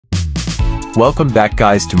Welcome back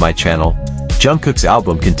guys to my channel. Jungkook's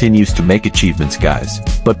album continues to make achievements guys.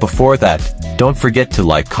 But before that, don't forget to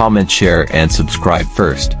like, comment, share and subscribe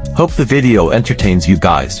first. Hope the video entertains you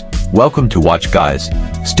guys. Welcome to watch guys.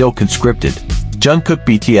 Still conscripted. Jungkook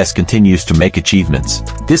BTS continues to make achievements.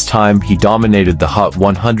 This time he dominated the Hot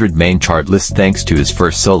 100 main chart list thanks to his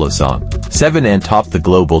first solo song, 7 and topped the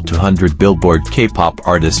Global 200 Billboard K-Pop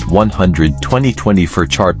Artist 100 2024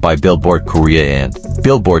 chart by Billboard Korea and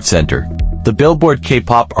Billboard Center. The Billboard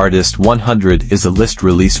K-Pop Artist 100 is a list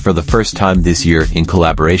released for the first time this year in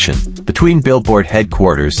collaboration between Billboard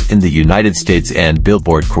headquarters in the United States and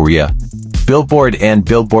Billboard Korea. Billboard and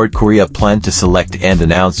Billboard Korea plan to select and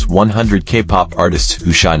announce 100 K-pop artists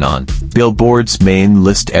who shine on Billboard's main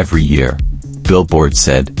list every year, Billboard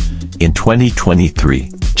said. In 2023,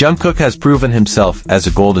 Jungkook has proven himself as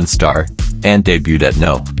a golden star and debuted at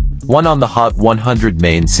No. 1 on the Hot 100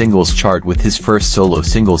 main singles chart with his first solo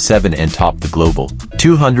single 7 and topped the Global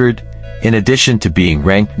 200. In addition to being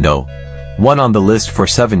ranked No. 1 on the list for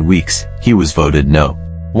 7 weeks, he was voted No.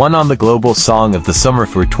 1 on the Global Song of the Summer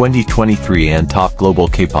for 2023 and top Global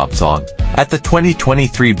K-pop song at the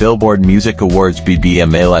 2023 Billboard Music Awards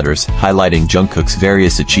BBMA letters highlighting Jungkook's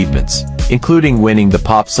various achievements, including winning the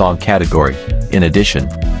pop song category. In addition,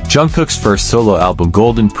 Jungkook's first solo album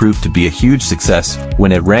Golden proved to be a huge success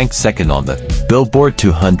when it ranked second on the Billboard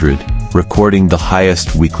 200, recording the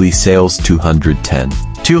highest weekly sales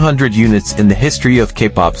 200 units in the history of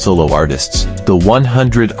K-pop solo artists. The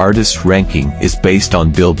 100 Artists ranking is based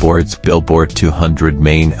on Billboard's Billboard 200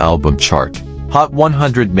 main album chart, Hot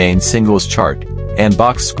 100 main singles chart, and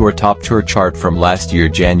Box Score Top Tour chart from last year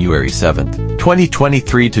January 7,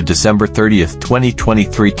 2023 to December 30,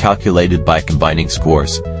 2023 calculated by combining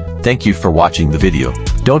scores. Thank you for watching the video.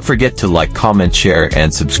 Don't forget to like, comment, share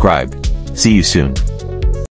and subscribe. See you soon.